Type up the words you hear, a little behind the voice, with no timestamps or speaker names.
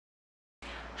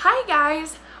Hi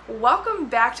guys, welcome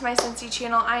back to my Scentsy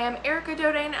channel. I am Erica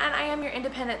Dodain and I am your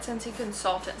independent Scentsy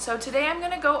consultant. So today I'm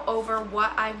going to go over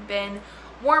what I've been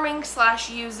warming /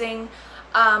 using.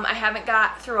 I haven't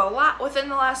got through a lot within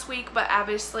the last week, but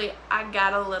obviously I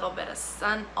got a little bit of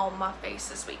sun on my face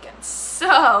this weekend.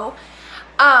 So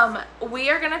we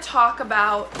are going to talk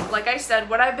about, like I said,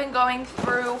 what I've been going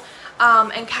through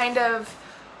and kind of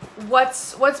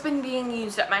what's been being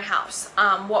used at my house,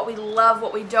 what we love,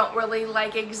 what we don't really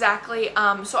like exactly.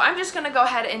 So I'm just gonna go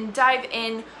ahead and dive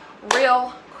in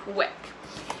real quick.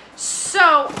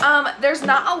 So there's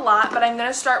not a lot, but I'm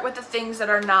gonna start with the things that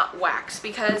are not wax,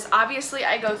 because obviously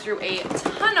I go through a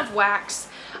ton of wax,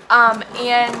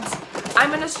 and I'm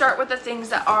gonna start with the things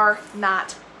that are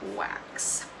not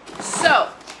wax. So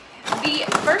the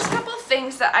first couple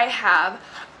things that I have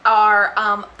are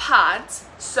pods.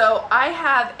 So I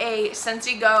have a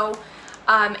Scentsy Go,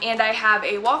 and I have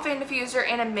a wall fan diffuser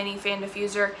and a mini fan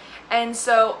diffuser, and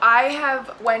so I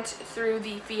have went through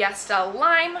the Fiesta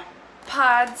Lime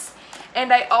pods,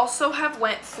 and I also have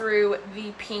went through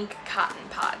the pink cotton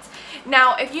pods.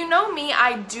 Now if you know me,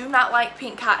 I do not like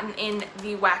pink cotton in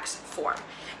the wax form.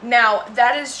 Now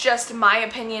that is just my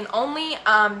opinion only.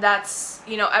 That's,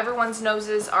 you know, everyone's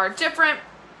noses are different.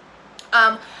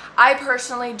 I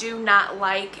personally do not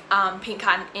like pink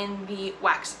cotton in the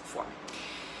wax form.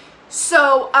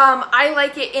 So I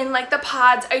like it in like the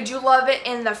pods. I do love it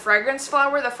in the fragrance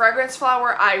flower. The fragrance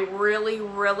flower I really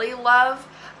love.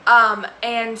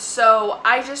 And so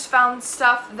I just found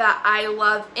stuff that I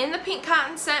love in the pink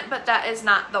cotton scent, but that is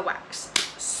not the wax.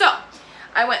 So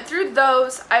I went through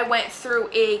those. I went through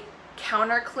a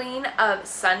counter clean of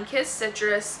Sunkissed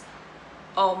Citrus.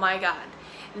 Oh my god.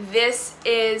 This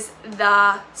is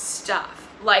the stuff.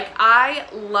 Like, I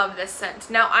love this scent.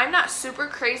 Now, I'm not super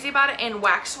crazy about it in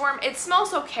wax form. It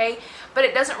smells okay, but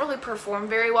it doesn't really perform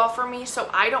very well for me, so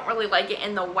I don't really like it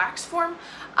in the wax form.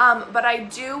 But I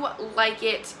do like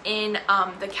it in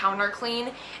the counter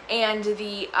clean and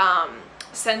the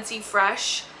Scentsy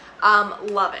Fresh.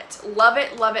 Love it. Love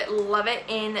it, love it, love it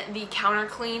in the counter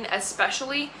clean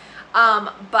especially.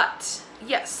 But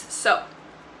yes, so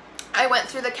I went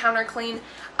through the counter clean.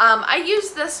 I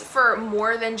use this for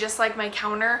more than just like my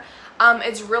counter.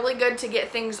 It's really good to get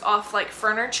things off like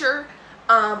furniture,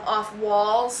 off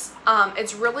walls.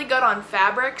 It's really good on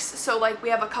fabrics. So like we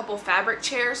have a couple fabric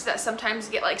chairs that sometimes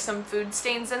get like some food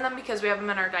stains in them because we have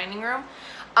them in our dining room.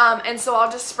 And so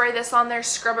I'll just spray this on there,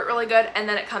 scrub it really good, and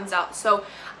then it comes out. So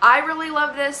I really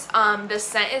love this. This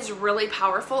scent is really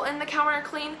powerful in the counter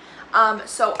clean.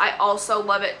 So I also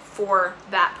love it for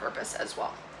that purpose as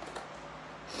well.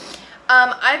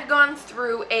 I've gone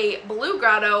through a Blue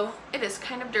Grotto, it is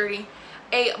kind of dirty,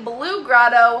 a Blue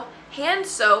Grotto hand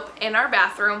soap in our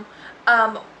bathroom.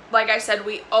 Like I said,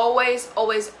 we always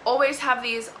have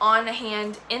these on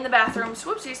hand in the bathroom,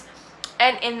 whoopsies,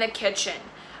 and in the kitchen.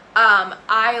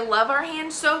 I love our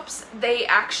hand soaps. They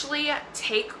actually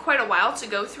take quite a while to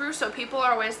go through, so people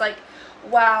are always like,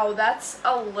 wow, that's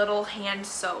a little hand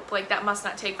soap, like that must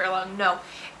not take very long. No,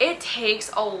 it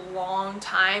takes a long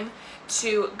time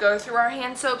to go through our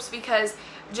hand soaps, because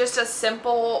just a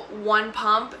simple one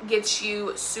pump gets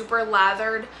you super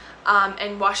lathered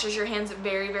and washes your hands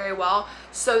very well.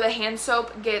 So the hand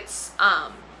soap gets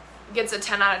a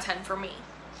 10 out of 10 for me.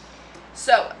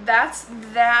 So that's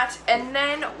that. And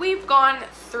then we've gone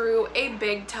through a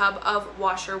big tub of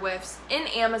washer whiffs in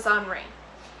Amazon Rain.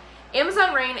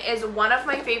 Amazon Rain is one of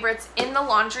my favorites in the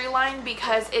laundry line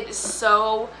because it is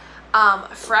so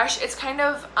fresh. It's kind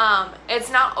of, it's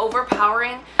not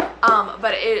overpowering,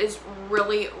 but it is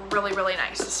really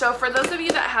nice. So for those of you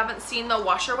that haven't seen the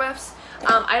washer whiffs,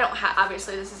 I don't have,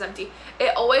 obviously this is empty.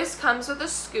 It always comes with a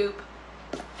scoop.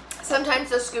 Sometimes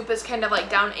the scoop is kind of like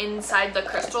down inside the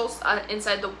crystals,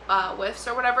 inside the whiffs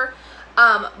or whatever,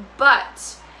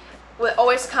 but it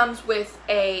always comes with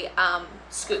a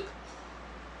scoop.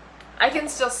 I can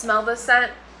still smell the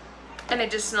scent, and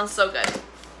it just smells so good.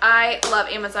 I love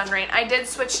Amazon Rain. I did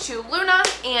switch to Luna,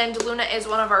 and Luna is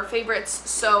one of our favorites,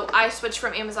 so I switched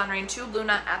from Amazon Rain to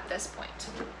Luna at this point.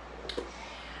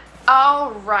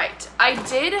 Alright, I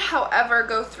did, however,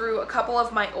 go through a couple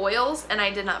of my oils, and I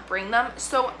did not bring them,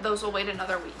 so those will wait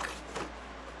another week.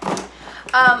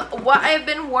 What I've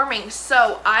been warming.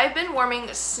 So I've been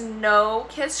warming Snow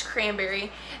Kissed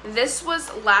Cranberry. This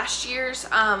was last year's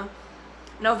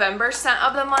November scent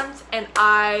of the month, and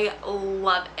I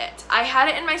love it. I had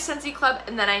it in my Scentsy Club,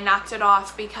 and then I knocked it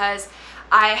off because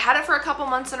I had it for a couple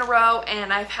months in a row,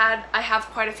 and I have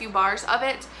quite a few bars of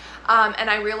it, and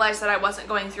I realized that I wasn't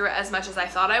going through it as much as I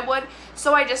thought I would,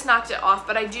 so I just knocked it off.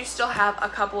 But I do still have a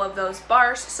couple of those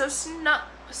bars. So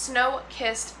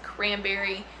Snow-Kissed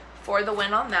Cranberry for the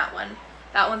win on that one.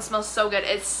 That one smells so good.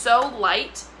 It's so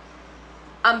light,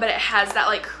 but it has that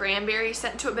like cranberry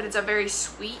scent to it, but it's a very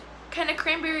sweet kind of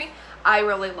cranberry. I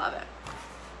really love it.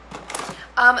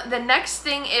 The next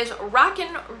thing is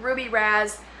Rockin' Ruby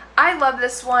Raz. I love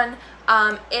this one.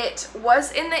 It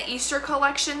was in the Easter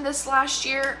collection this last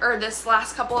year, or this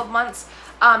last couple of months,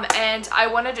 and I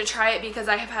wanted to try it because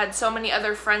I have had so many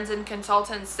other friends and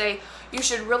consultants say you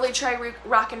should really try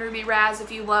Rockin' Ruby Raz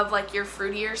if you love like your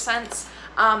fruitier scents.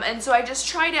 And so I just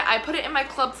tried it. I put it in my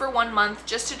club for 1 month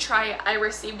just to try it. I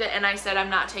received it and I said I'm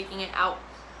not taking it out,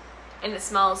 and it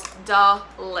smells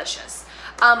delicious.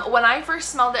 When I first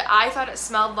smelled it, I thought it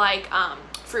smelled like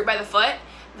Fruit by the Foot,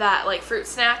 that like fruit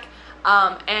snack,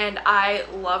 and I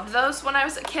loved those when I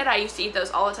was a kid. I used to eat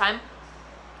those all the time,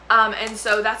 and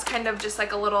so that's kind of just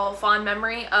like a little fond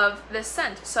memory of this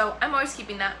scent, so I'm always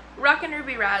keeping that. Rockin'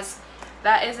 Ruby Raz,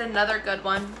 that is another good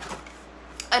one.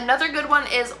 Another good one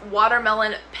is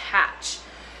Watermelon Patch.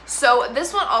 So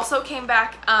this one also came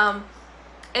back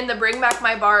in the Bring Back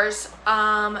My Bars.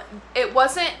 It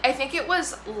wasn't, I think it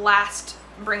was last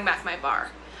Bring Back My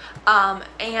Bar.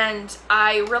 And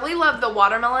I really love the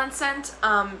watermelon scent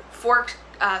for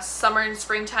summer and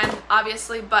springtime,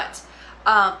 obviously, but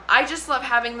I just love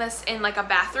having this in like a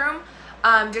bathroom,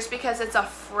 just because it's a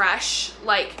fresh,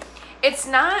 like, it's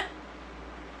not,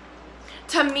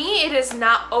 to me, it is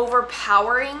not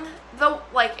overpowering, though,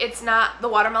 like, it's not, the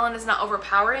watermelon is not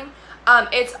overpowering.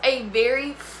 It's a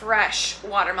very fresh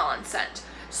watermelon scent.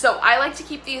 So I like to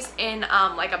keep these in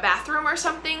like a bathroom or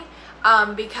something,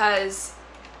 because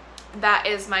that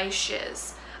is my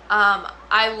shiz.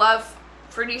 I love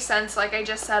fruity scents, like I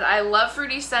just said. I love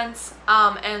fruity scents,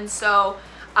 and so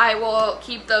I will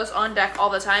keep those on deck all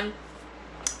the time.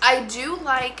 I do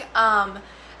like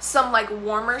some like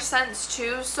warmer scents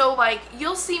too, so like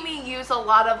you'll see me use a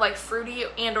lot of like fruity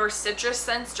and or citrus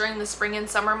scents during the spring and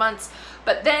summer months,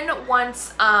 but then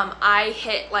once I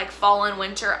hit like fall and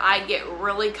winter, I get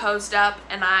really cozied up,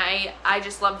 and I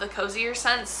just love the cozier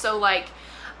scents. So like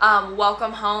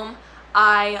Welcome Home,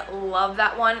 I love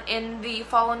that one in the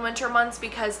fall and winter months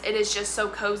because it is just so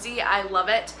cozy. I love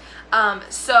it.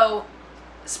 So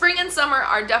spring and summer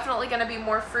are definitely going to be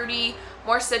more fruity,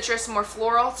 more citrus, more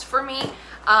florals for me.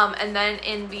 And then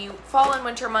in the fall and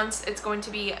winter months, it's going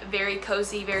to be very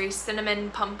cozy, very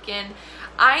cinnamon, pumpkin.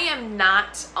 I am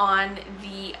not on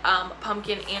the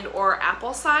pumpkin and or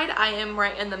apple side. I am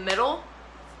right in the middle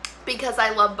because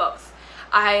I love both.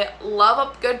 I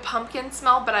love a good pumpkin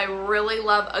smell, but I really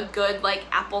love a good like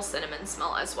apple cinnamon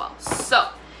smell as well. So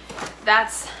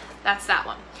that's that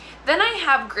one. Then I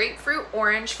have Grapefruit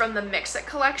Orange from the Mix It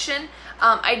collection.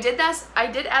 I did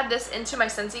add this into my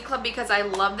Scentsy Club because I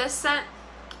love this scent.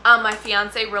 My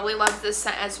fiance really loves this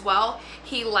scent as well.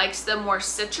 He likes the more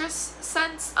citrus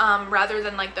scents rather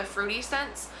than like the fruity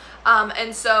scents.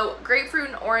 And so Grapefruit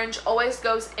and Orange always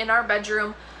goes in our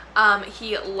bedroom.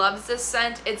 He loves this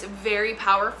scent. It's very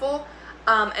powerful.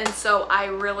 And so I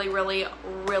really, really,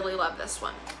 really love this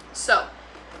one. So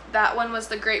that one was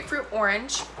the Grapefruit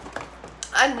Orange.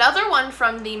 Another one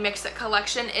from the Mix It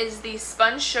collection is the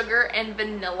Spun Sugar and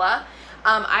Vanilla.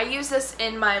 I use this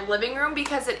in my living room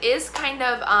because it is kind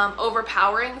of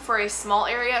overpowering for a small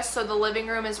area. So the living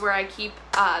room is where I keep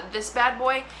this bad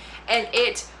boy, and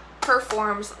it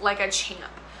performs like a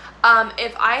champ.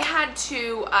 If I had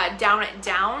to down it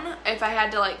down, if I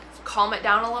had to like calm it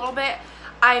down a little bit,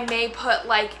 I may put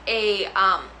like a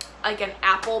like an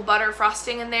apple butter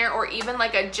frosting in there, or even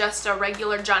like just a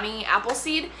regular Johnny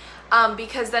Appleseed,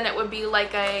 because then it would be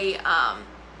like a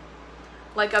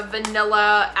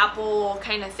vanilla apple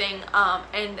kind of thing,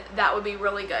 and that would be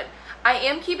really good. I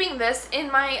am keeping this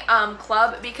in my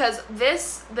club because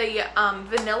the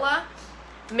vanilla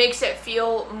makes it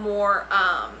feel more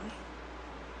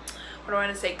what do I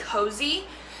want to say, cozy.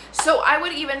 So I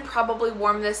would even probably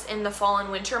warm this in the fall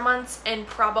and winter months, and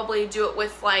probably do it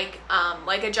with like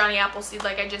a Johnny Appleseed,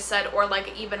 like I just said, or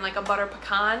like even like a butter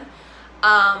pecan.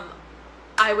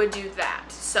 I would do that.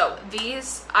 So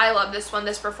these, I love this one.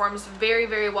 This performs very,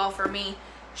 very well for me.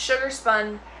 Sugar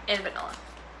Spun and Vanilla.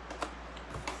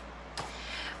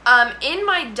 In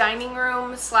my dining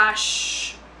room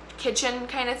slash kitchen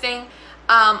kind of thing,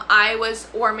 I was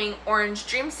warming Orange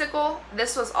Dreamsicle.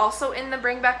 This was also in the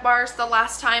Bring Back Bars the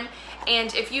last time.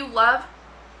 And if you love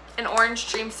an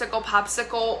Orange Dreamsicle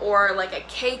popsicle, or like a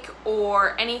cake,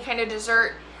 or any kind of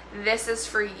dessert, this is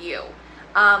for you.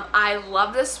 I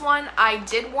love this one. I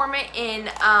did warm it in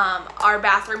our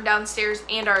bathroom downstairs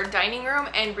and our dining room,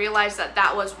 and realized that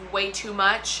that was way too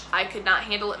much. I could not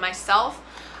handle it myself.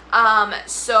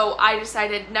 So I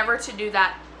decided never to do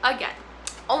that again.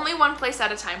 only one place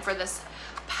at a time for this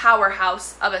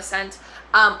powerhouse of a scent.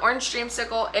 Orange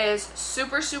Dreamsicle is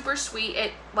super, super sweet.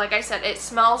 It, like I said, it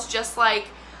smells just like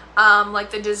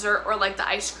the dessert or like the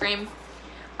ice cream.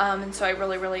 And so I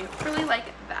really, really, really like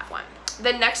that one.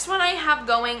 The next one I have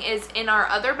going is in our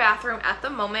other bathroom at the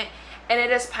moment, and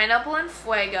it is Pineapple and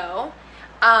Fuego.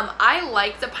 I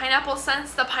like the pineapple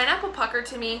scents. The Pineapple Pucker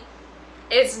to me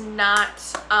is not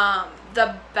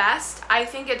the best. I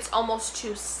think it's almost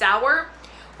too sour,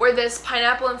 where this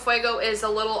Pineapple and Fuego is a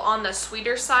little on the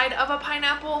sweeter side of a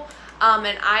pineapple.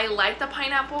 And I like the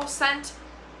pineapple scent,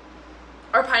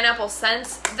 or pineapple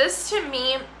scents. This to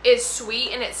me is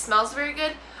sweet and it smells very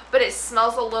good, but it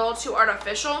smells a little too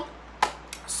artificial.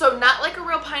 So not like a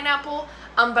real pineapple,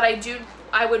 but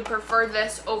I would prefer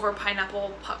this over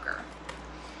Pineapple Pucker.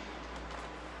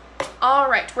 All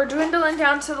right, we're dwindling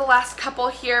down to the last couple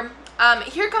here.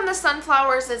 Here Come the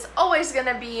Sunflowers is always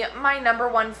gonna be my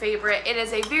 #1 favorite. It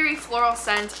is a very floral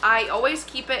scent. I always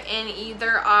keep it in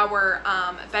either our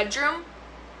bedroom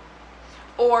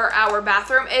or our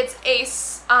bathroom. It's a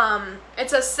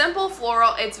simple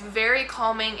floral. It's very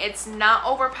calming. It's not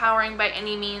overpowering by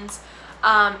any means,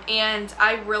 and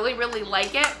I really, really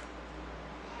like it.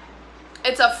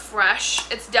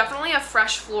 It's definitely a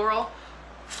fresh floral.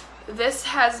 This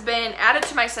has been added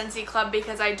to my Scentsy Club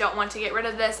because I don't want to get rid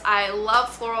of this. I love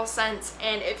floral scents,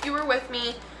 and if you were with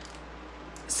me,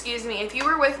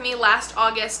 last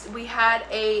August, we had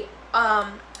a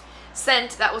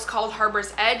scent that was called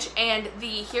Harbor's Edge, and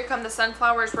the Here Come the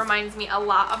Sunflowers reminds me a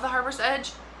lot of the Harbor's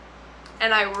Edge,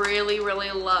 and I really,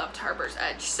 really loved Harbor's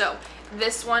Edge. So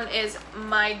this one is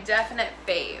my definite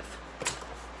fave.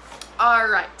 All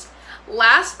right.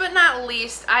 Last but not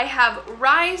least, I have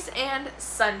Rise and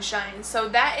Sunshine. So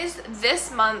that is this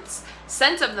month's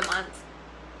scent of the month,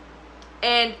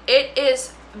 and it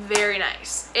is very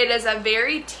nice. It is a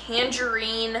very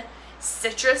tangerine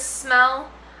citrus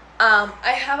smell.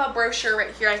 I have a brochure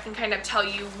right here. I can kind of tell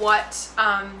you what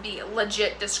the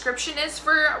legit description is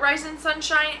for Rise and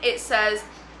Sunshine. It says,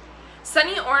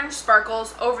 sunny orange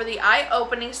sparkles over the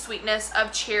eye-opening sweetness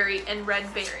of cherry and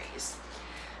red berries.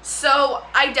 So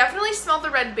I definitely smell the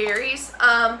red berries,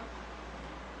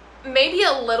 maybe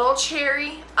a little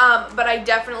cherry, but I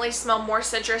definitely smell more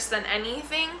citrus than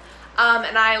anything.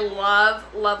 And I love,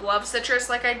 love, love citrus,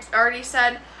 like I already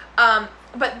said.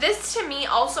 But this to me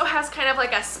also has kind of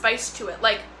like a spice to it.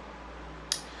 Like,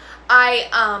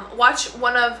 I watched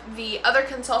one of the other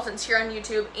consultants here on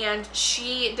YouTube, and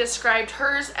she described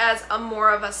hers as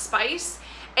more of a spice.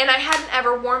 And I hadn't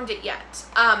ever warmed it yet.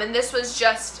 And this was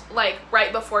just like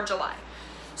right before July.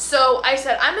 So I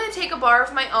said, I'm going to take a bar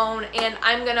of my own and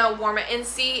I'm going to warm it and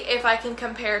see if I can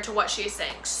compare to what she's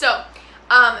saying. So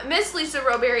Miss Lisa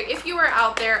Roberry, if you are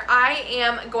out there, I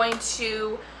am going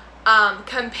to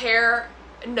compare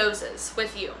noses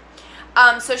with you.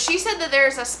 So she said that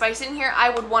there's a spice in here. I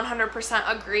would 100%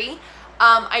 agree.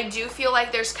 I do feel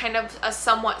like there's kind of a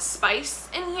somewhat spice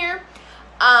in here.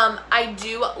 I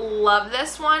do love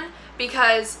this one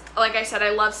because, like I said,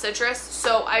 I love citrus,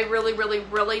 so I really, really,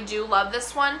 really do love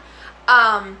this one.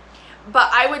 But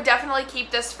I would definitely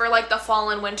keep this for like the fall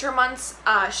and winter months.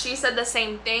 She said the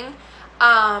same thing.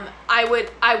 I would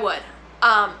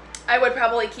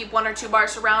probably keep 1 or 2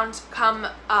 bars around come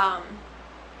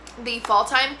the fall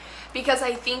time, because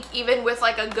I think even with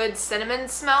like a good cinnamon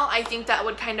smell, I think that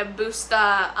would kind of boost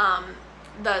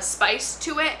the spice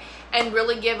to it and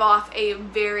really give off a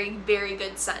very, very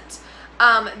good scent.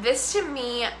 This to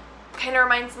me kind of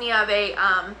reminds me of a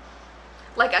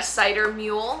like a cider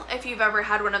mule, if you've ever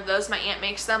had one of those. My aunt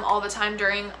makes them all the time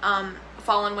during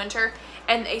fall and winter,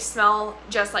 and they smell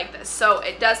just like this. So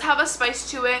it does have a spice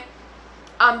to it,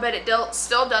 but it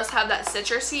still does have that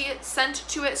citrusy scent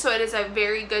to it, so it is a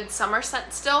very good summer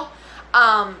scent still.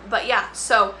 But yeah,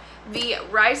 so the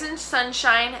Rise and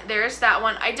Sunshine, there's that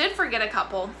one. I did forget a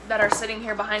couple that are sitting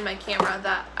here behind my camera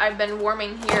that I've been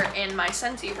warming here in my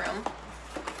Scentsy room.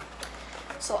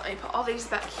 So let me put all these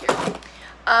back here.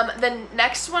 The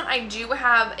next one I do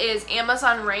have is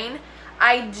Amazon Rain.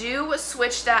 I do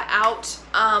switch that out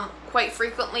quite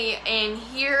frequently in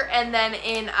here and then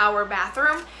in our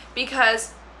bathroom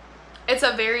because it's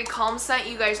a very calm scent.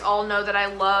 You guys all know that I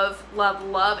love, love,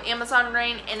 love Amazon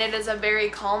Rain, and it is a very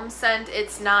calm scent.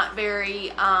 It's not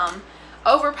very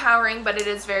overpowering, but it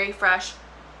is very fresh,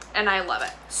 and I love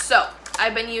it. So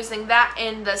I've been using that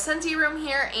in the Scentsy room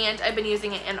here, and I've been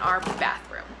using it in our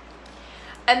bathroom.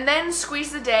 And then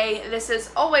Squeeze the Day. This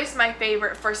is always my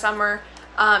favorite for summer.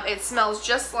 It smells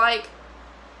just like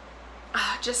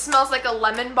a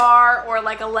lemon bar or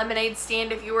like a lemonade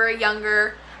stand if you were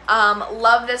younger.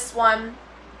 Love this one.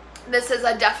 This is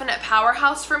a definite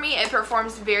powerhouse for me. It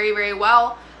performs very, very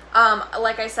well.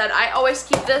 Like I said, I always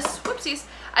keep this, whoopsies,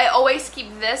 I always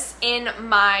keep this in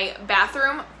my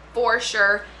bathroom for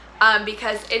sure,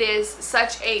 because it is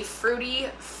such a fruity,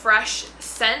 fresh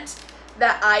scent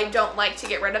that I don't like to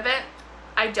get rid of it.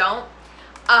 I don't.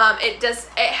 It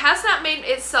has not made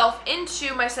itself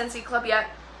into my Scentsy Club yet,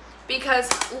 because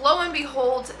lo and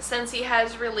behold, Scentsy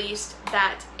has released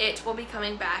that it will be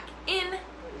coming back in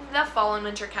the fall and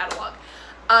winter catalog.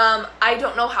 I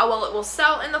don't know how well it will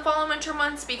sell in the fall and winter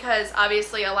months, because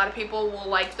obviously a lot of people will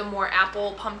like the more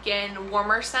apple, pumpkin,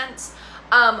 warmer scents.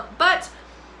 But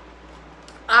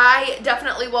I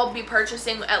definitely will be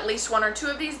purchasing at least 1 or 2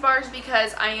 of these bars,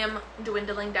 because I am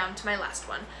dwindling down to my last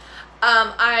one.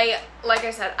 Like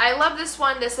I said, I love this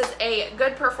one. This is a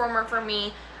good performer for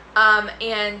me,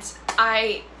 and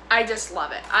I just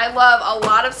love it. I love a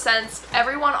lot of scents.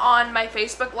 Everyone on my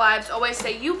Facebook Lives always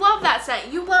say, you love that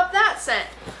scent, you love that scent.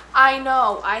 I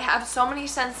know, I have so many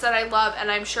scents that I love,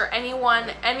 and I'm sure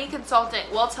anyone, any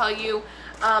consultant will tell you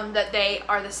that they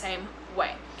are the same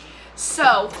way.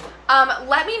 So,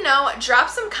 let me know, drop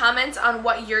some comments on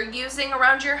what you're using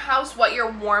around your house, what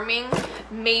you're warming.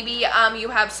 Maybe you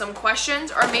have some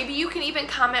questions, or maybe you can even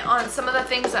comment on some of the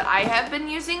things that I have been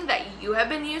using, that you have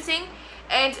been using,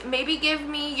 and maybe give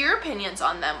me your opinions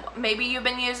on them. Maybe you've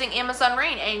been using Amazon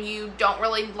Rain and you don't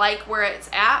really like where it's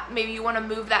at. Maybe you want to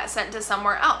move that scent to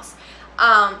somewhere else.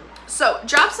 So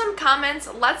drop some comments.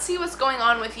 Let's see what's going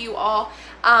on with you all.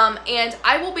 And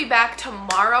I will be back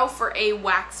tomorrow for a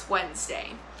Wax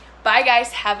Wednesday. Bye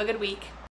guys, have a good week.